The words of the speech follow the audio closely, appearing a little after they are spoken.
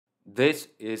This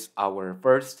is our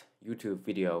first YouTube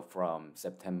video from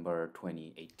September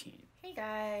 2018. Hey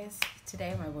guys,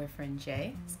 today my boyfriend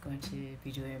Jae is going to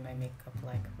be doing my makeup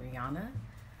like Rihanna.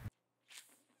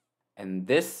 And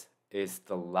this is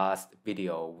the last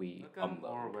video we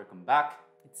upload. Welcome back.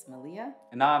 It's Maleea.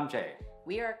 And I'm Jae.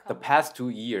 We are The past 2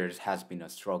 years has been a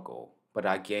struggle, but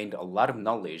I gained a lot of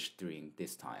knowledge during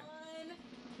this time.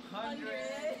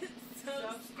 100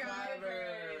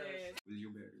 subscribers. Will you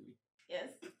marry me?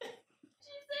 Yes.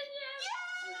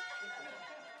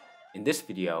 In this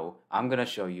video, I'm gonna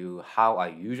show you how I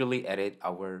usually edit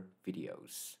our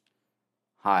videos.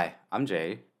 Hi, I'm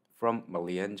Jae from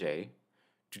Maleea and Jae.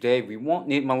 Today we won't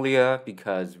need Maleea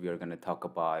because we are gonna talk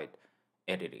about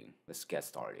editing. Let's get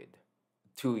started.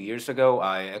 2 years ago,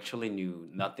 I actually knew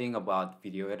nothing about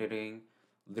video editing,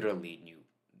 literally knew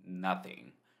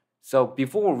nothing. So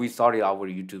before we started our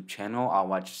YouTube channel, I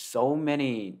watched so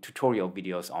many tutorial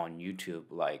videos on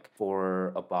YouTube like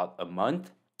for about a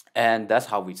month. And that's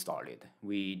how we started.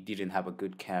 We didn't have a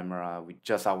good camera, with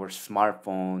just our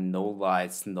smartphone, no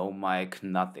lights, no mic,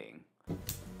 nothing.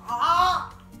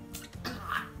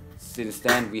 Since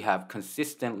then, we have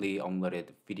consistently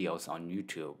uploaded videos on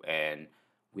YouTube and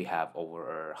we have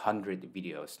over 100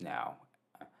 videos now.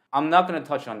 I'm not gonna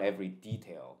touch on every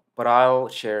detail, but I'll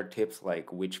share tips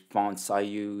like which fonts I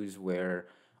use, where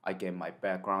I get my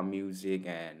background music,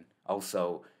 and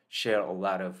also share a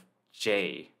lot of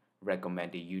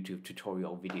Jae-recommended YouTube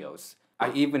tutorial videos.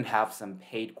 I even have some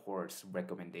paid course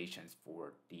recommendations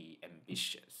for the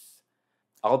ambitious.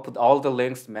 I'll put all the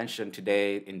links mentioned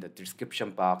today in the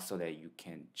description box so that you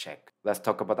can check. Let's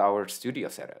talk about our studio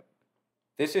setup.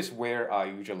 This is where I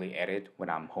usually edit when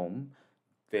I'm home.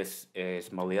 This is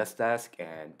Maleea's desk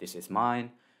and this is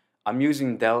mine. I'm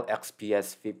using Dell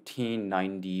XPS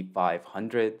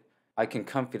 1590-500. I can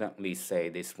confidently say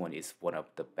this one is one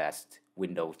of the best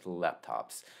Windows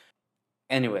laptops.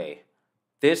 Anyway,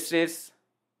 this is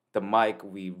the mic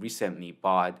we recently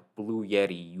bought, Blue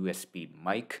Yeti USB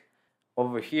mic.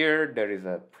 Over here, there is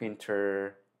a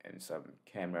printer and some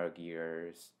camera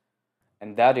gears.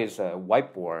 And that is a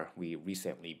whiteboard we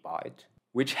recently bought,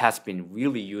 which has been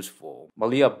really useful.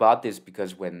 Maleea bought this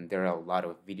because when there are a lot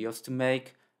of videos to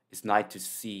make, it's nice to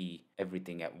see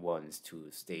everything at once to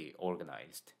stay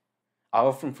organized. I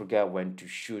often forget when to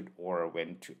shoot or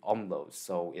when to upload,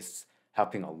 so it's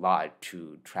helping a lot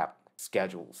to track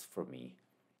schedules for me.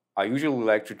 I usually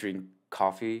like to drink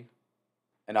coffee,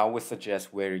 and I would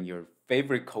suggest wearing your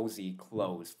favorite cozy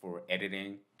clothes for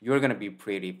editing. You're gonna be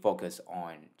pretty focused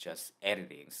on just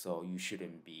editing, so you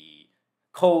shouldn't be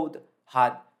cold,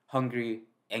 hot, hungry,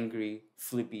 angry,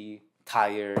 sleepy,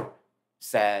 tired,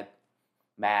 sad,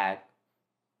 mad.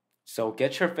 So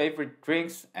get your favorite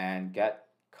drinks and get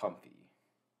comfy.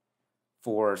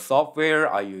 For software,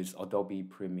 I use Adobe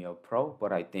Premiere Pro,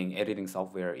 but I think editing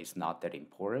software is not that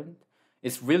important.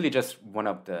 It's really just one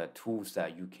of the tools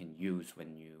that you can use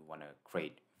when you want to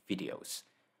create videos.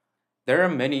 There are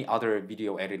many other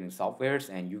video editing softwares,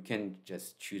 and you can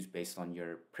just choose based on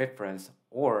your preference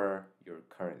or your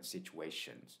current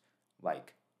situations,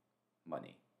 like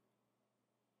money.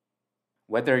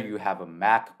 Whether you have a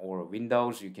Mac or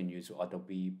Windows, you can use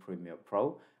Adobe Premiere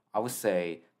Pro. I would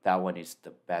say that one is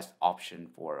the best option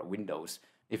for Windows.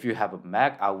 If you have a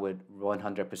Mac, I would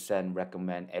 100%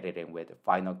 recommend editing with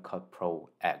Final Cut Pro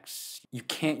X. You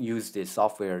can't use this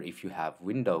software if you have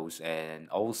Windows, and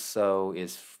also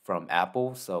it's from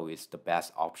Apple, so it's the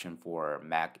best option for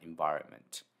Mac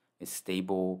environment. It's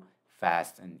stable,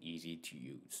 fast, and easy to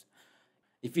use.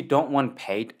 If you don't want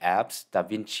paid apps,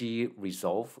 DaVinci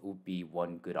Resolve would be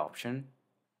one good option.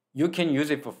 You can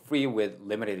use it for free with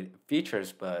limited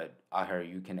features, but I heard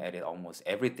you can edit almost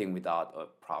everything without a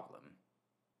problem.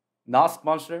 Not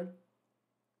sponsored?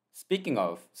 Speaking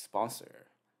of sponsor,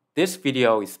 this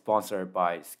video is sponsored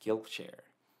by Skillshare.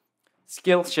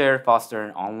 Skillshare fosters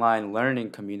an online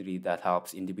learning community that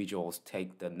helps individuals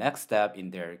take the next step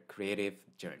in their creative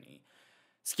journey.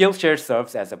 Skillshare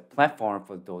serves as a platform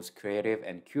for those creative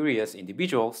and curious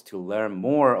individuals to learn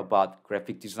more about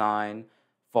graphic design,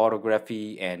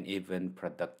 photography, and even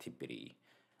productivity.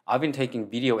 I've been taking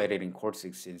video editing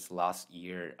courses since last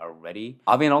year already.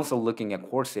 I've been also looking at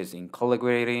courses in color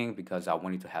grading because I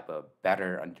wanted to have a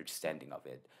better understanding of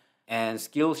it. And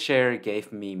Skillshare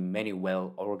gave me many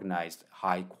well-organized,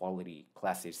 high-quality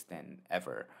classes than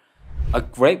ever. A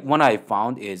great one I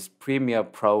found is Premiere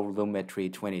Pro Lumetri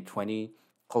 2020,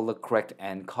 Color Correct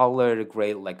and Color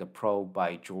Grade Like a Pro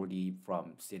by Jordi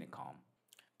from Cinecom.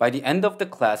 By the end of the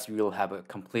class, you will have a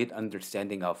complete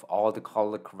understanding of all the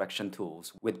color correction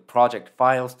tools with project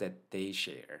files that they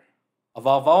share.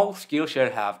 Above all,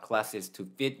 Skillshare have classes to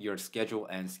fit your schedule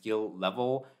and skill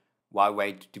level. Why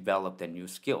wait to develop the new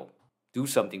skill? Do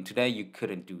something today you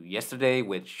couldn't do yesterday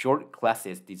with short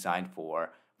classes designed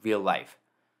for real life.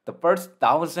 The first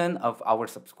 1,000 of our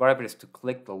subscribers to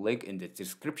click the link in the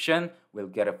description will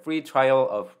get a free trial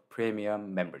of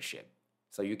premium membership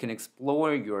so you can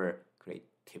explore your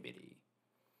creativity.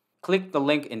 Click the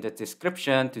link in the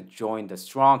description to join the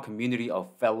strong community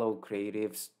of fellow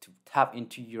creatives to tap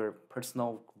into your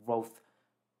personal growth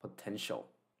potential.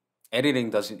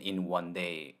 Editing doesn't end one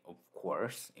day, of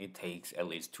course. It takes at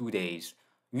least 2 days,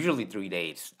 usually 3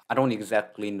 days. I don't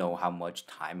exactly know how much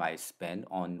time I spend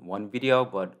on one video,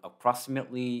 but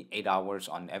approximately 8 hours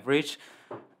on average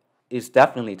is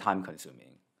definitely time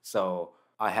consuming. So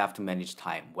I have to manage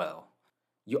time well.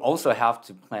 You also have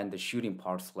to plan the shooting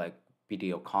parts like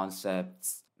video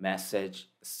concepts, message,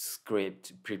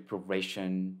 script,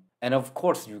 preparation, and of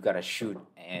course you gotta shoot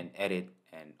and edit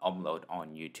and upload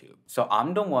on YouTube. So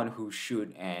I'm the one who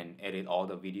shoot and edit all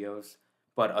the videos,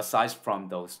 but aside from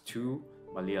those two,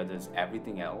 Maleea does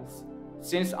everything else.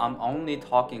 Since I'm only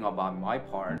talking about my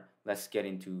part, let's get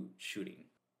into shooting.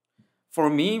 For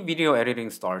me, video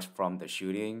editing starts from the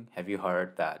shooting. Have you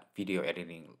heard that video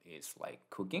editing is like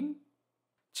cooking?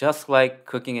 Just like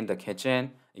cooking in the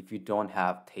kitchen, if you don't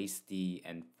have tasty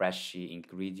and freshy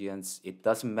ingredients, it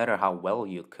doesn't matter how well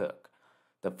you cook.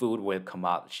 The food will come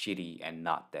out shitty and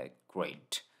not that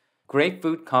great. Great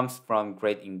food comes from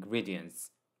great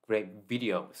ingredients. Great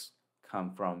videos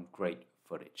come from great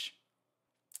footage.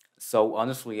 So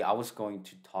honestly, I was going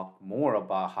to talk more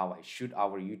about how I shoot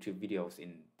our YouTube videos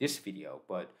in this video,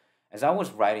 but as I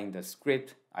was writing the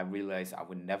script, I realized I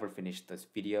would never finish this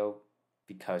video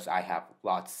because I have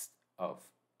lots of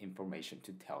information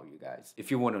to tell you guys.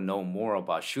 If you want to know more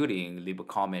about shooting, leave a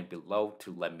comment below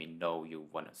to let me know you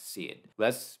want to see it.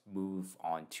 Let's move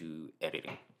on to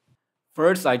editing.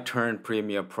 First, I turn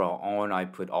Premiere Pro on. I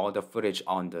put all the footage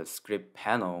on the script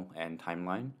panel and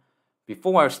timeline.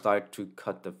 Before I start to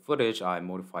cut the footage, I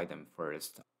modify them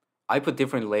first. I put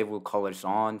different label colors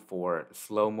on for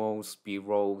slow-mos,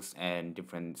 B-rolls, and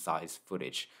different size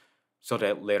footage, so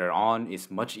that later on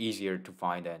it's much easier to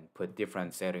find and put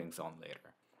different settings on later.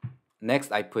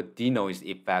 Next, I put denoise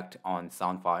effect on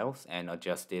sound files and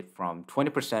adjust it from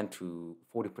 20% to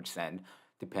 40%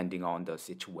 depending on the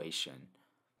situation.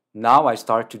 Now I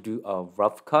start to do a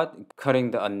rough cut,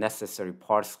 cutting the unnecessary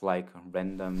parts like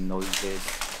random noises,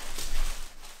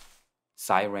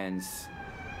 sirens,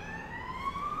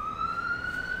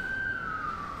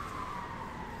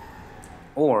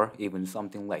 or even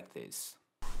something like this.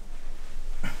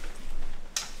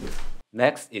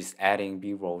 Next is adding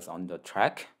B-rolls on the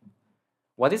track.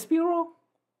 What is B-roll?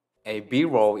 A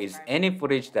B-roll is any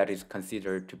footage that is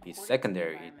considered to be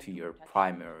secondary to your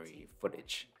primary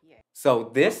footage.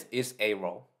 So this is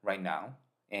A-roll right now,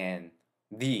 and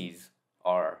these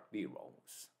are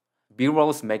B-rolls.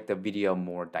 B-rolls make the video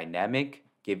more dynamic,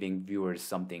 giving viewers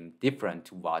something different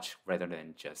to watch rather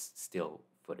than just still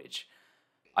footage.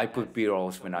 I put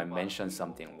B-rolls when I mention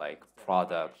something like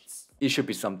products. It should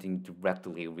be something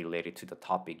directly related to the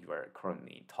topic you are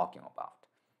currently talking about.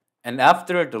 And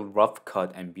after the rough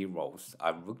cut and B-rolls,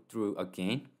 I looked through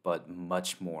again, but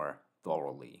much more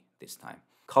thoroughly this time.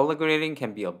 Color grading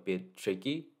can be a bit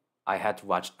tricky. I had to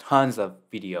watch tons of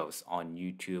videos on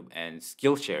YouTube and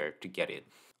Skillshare to get it.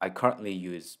 I currently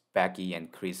use Becki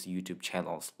and Chris' YouTube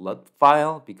channel's LUT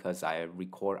file because I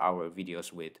record our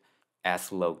videos with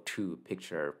S-Log2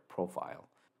 picture profile.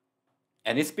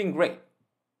 And it's been great.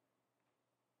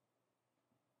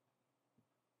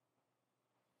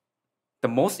 The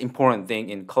most important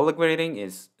thing in color grading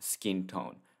is skin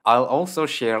tone. I'll also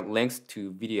share links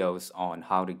to videos on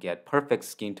how to get perfect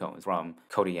skin tones from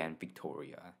Cody and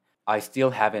Victoria. I still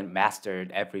haven't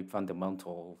mastered every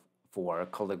fundamental for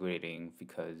color grading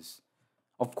because,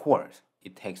 of course,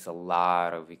 it takes a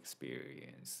lot of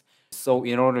experience. So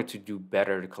in order to do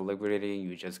better color grading,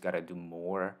 you just gotta do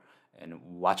more and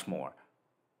watch more.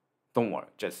 Don't worry,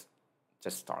 just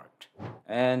start.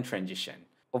 And transition.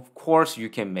 Of course, you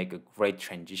can make a great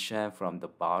transition from the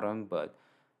bottom, but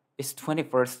it's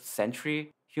 21st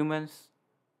century humans.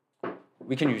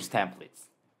 We can use templates.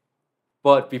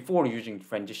 But before using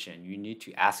transition, you need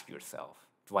to ask yourself,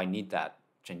 do I need that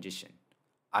transition?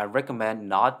 I recommend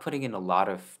not putting in a lot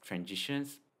of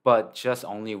transitions, but just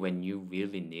only when you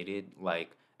really need it,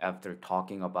 like after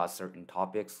talking about certain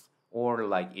topics, or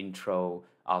like intro,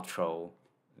 outro,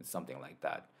 something like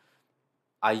that.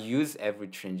 I use every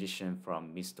transition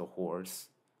from Mr. Horse.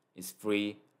 It's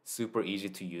free, super easy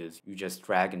to use. You just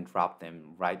drag and drop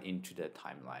them right into the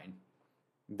timeline.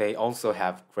 They also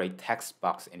have great text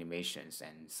box animations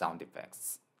and sound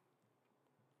effects.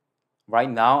 Right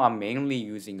now, I'm mainly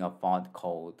using a font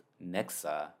called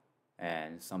Nexa,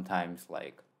 and sometimes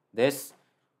like this,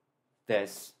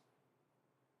 this,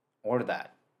 or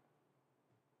that.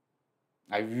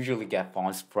 I usually get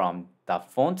fonts from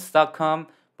thefonts.com,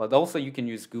 but also you can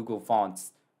use Google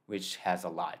Fonts, which has a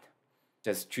lot.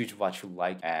 Just choose what you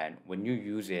like, and when you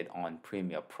use it on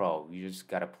Premiere Pro, you just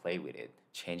gotta play with it.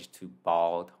 Change to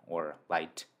bold or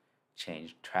light,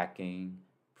 change tracking,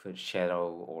 put shadow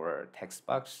or text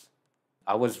box.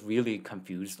 I was really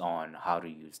confused on how to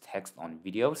use text on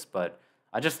videos, but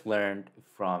I just learned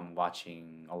from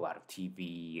watching a lot of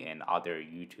TV and other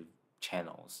YouTube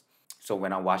channels. So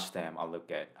when I watch them, I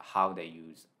look at how they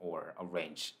use or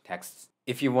arrange texts.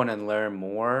 If you want to learn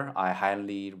more, I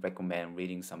highly recommend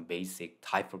reading some basic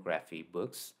typography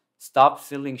books. Stop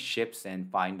selling ships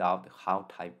and find out how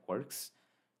type works.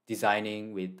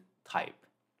 Designing with type.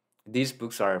 These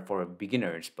books are for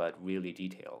beginners but really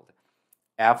detailed.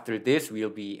 After this, we'll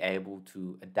be able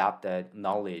to adapt that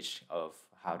knowledge of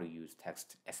how to use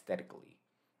text aesthetically.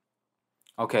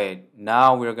 Okay,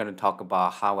 now we're going to talk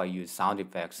about how I use sound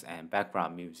effects and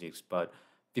background music. But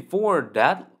before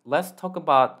that, let's talk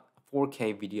about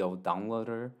 4K video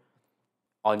downloader.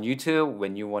 On YouTube,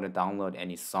 when you want to download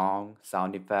any song,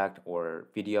 sound effect, or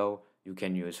video, you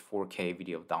can use 4K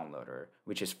video downloader,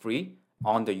 which is free.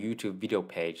 On the YouTube video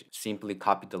page, simply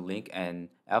copy the link, and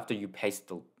after you paste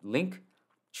the link,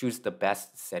 choose the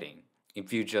best setting.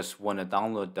 If you just want to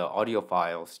download the audio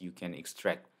files, you can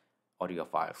extract audio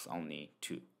files only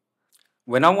too.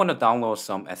 When I want to download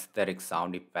some aesthetic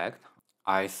sound effect,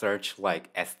 I search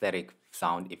like aesthetic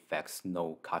sound effects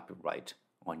no copyright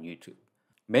on YouTube.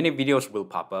 Many videos will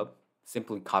pop up.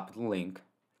 Simply copy the link,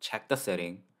 check the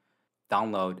setting,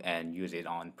 download and use it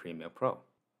on Premiere Pro.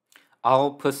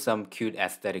 I'll put some cute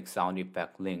aesthetic sound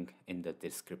effect link in the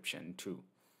description too.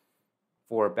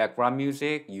 For background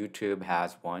music, YouTube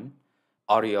has one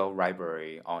audio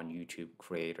library on YouTube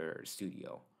Creator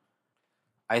Studio.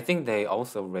 I think they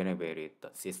also renovated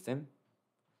the system.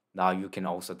 Now you can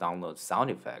also download sound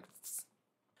effects.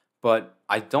 But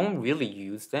I don't really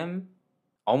use them.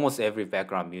 Almost every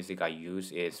background music I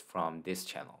use is from this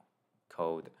channel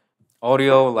called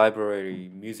Audio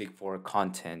Library Music for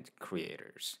Content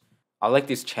Creators. I like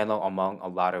this channel among a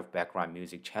lot of background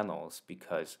music channels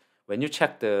because when you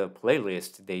check the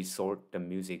playlist, they sort the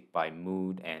music by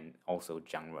mood and also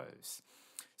genres.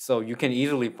 So you can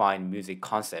easily find music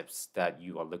concepts that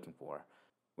you are looking for.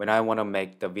 When I want to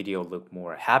make the video look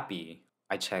more happy,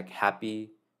 I check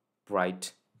happy,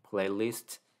 bright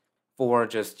playlist. For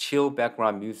just chill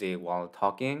background music while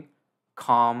talking,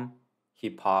 calm,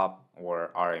 hip hop, or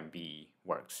R&B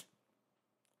works.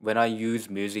 When I use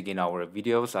music in our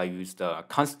videos, I use the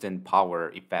constant power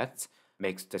effect,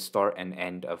 makes the start and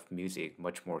end of music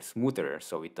much more smoother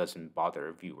so it doesn't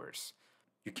bother viewers.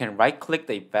 You can right click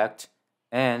the effect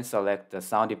and select the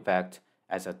sound effect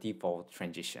as a default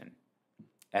transition.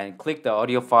 And click the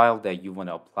audio file that you want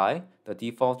to apply the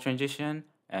default transition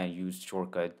and use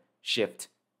shortcut Shift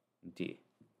D.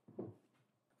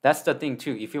 That's the thing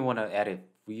too. If you want to edit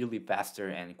really faster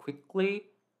and quickly,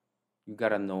 you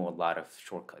gotta know a lot of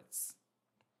shortcuts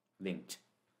linked.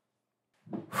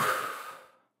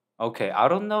 Okay, I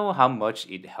don't know how much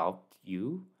it helped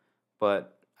you,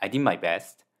 but I did my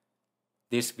best.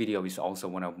 This video is also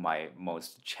one of my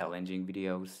most challenging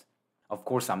videos. Of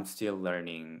course, I'm still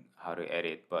learning how to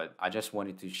edit, but I just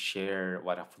wanted to share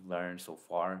what I've learned so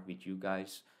far with you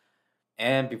guys.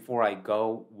 And before I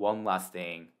go, one last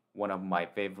thing. One of my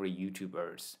favorite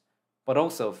YouTubers, but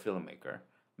also filmmaker,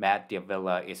 Matt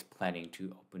Diavella, is planning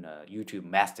to open a YouTube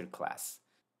masterclass.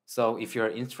 So if you're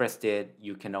interested,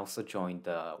 you can also join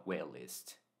the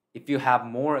waitlist. If you have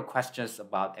more questions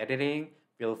about editing,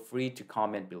 feel free to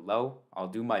comment below. I'll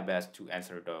do my best to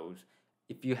answer those.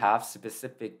 If you have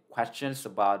specific questions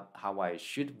about how I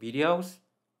shoot videos,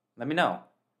 let me know.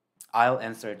 I'll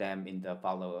answer them in the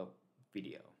follow-up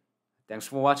video. Thanks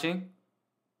for watching.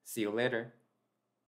 See you later.